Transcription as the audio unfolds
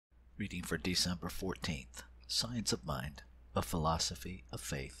Reading for December 14th, Science of Mind, A Philosophy of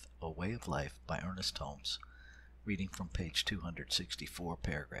Faith, A Way of Life by Ernest Holmes. Reading from page 264,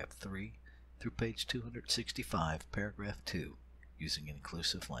 paragraph 3, through page 265, paragraph 2, using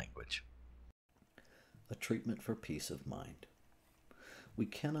inclusive language. A treatment for peace of mind. We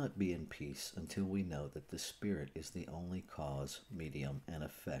cannot be in peace until we know that the Spirit is the only cause, medium, and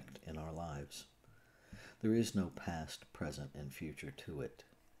effect in our lives. There is no past, present, and future to it.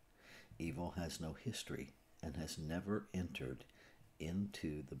 Evil has no history and has never entered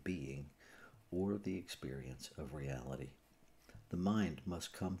into the being or the experience of reality. The mind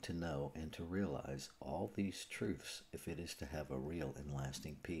must come to know and to realize all these truths if it is to have a real and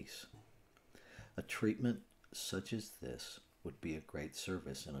lasting peace. A treatment such as this would be a great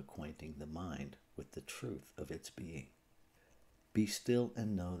service in acquainting the mind with the truth of its being. Be still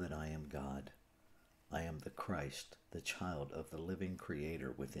and know that I am God. I am the Christ, the child of the living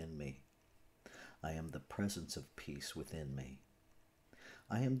Creator within me. I am the presence of peace within me.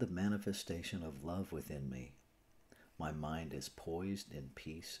 I am the manifestation of love within me. My mind is poised in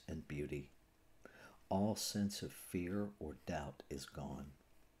peace and beauty. All sense of fear or doubt is gone.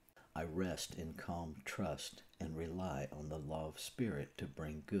 I rest in calm trust and rely on the law of Spirit to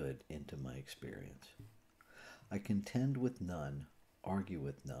bring good into my experience. I contend with none, argue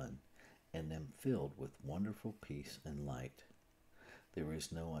with none, and am filled with wonderful peace and light. There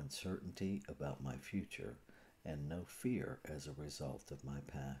is no uncertainty about my future and no fear as a result of my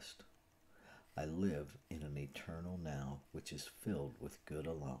past. I live in an eternal now which is filled with good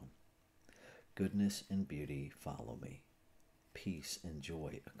alone. Goodness and beauty follow me. Peace and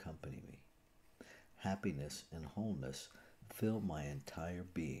joy accompany me. Happiness and wholeness fill my entire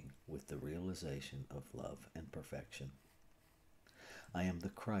being with the realization of love and perfection. I am the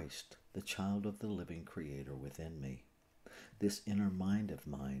Christ, the child of the living Creator within me. This inner mind of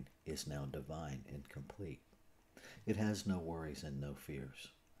mine is now divine and complete. It has no worries and no fears.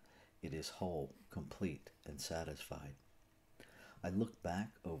 It is whole, complete, and satisfied. I look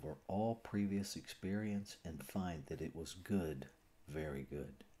back over all previous experience and find that it was good, very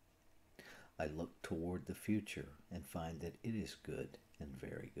good. I look toward the future and find that it is good and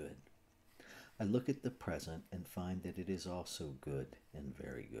very good. I look at the present and find that it is also good and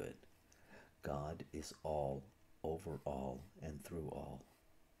very good. God is all, over all, and through all.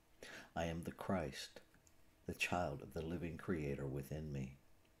 I am the Christ, the child of the living Creator within me.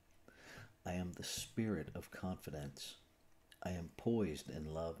 I am the spirit of confidence. I am poised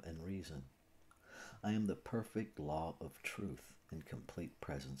in love and reason. I am the perfect law of truth and complete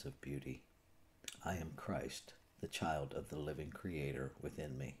presence of beauty. I am Christ, the child of the living Creator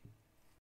within me.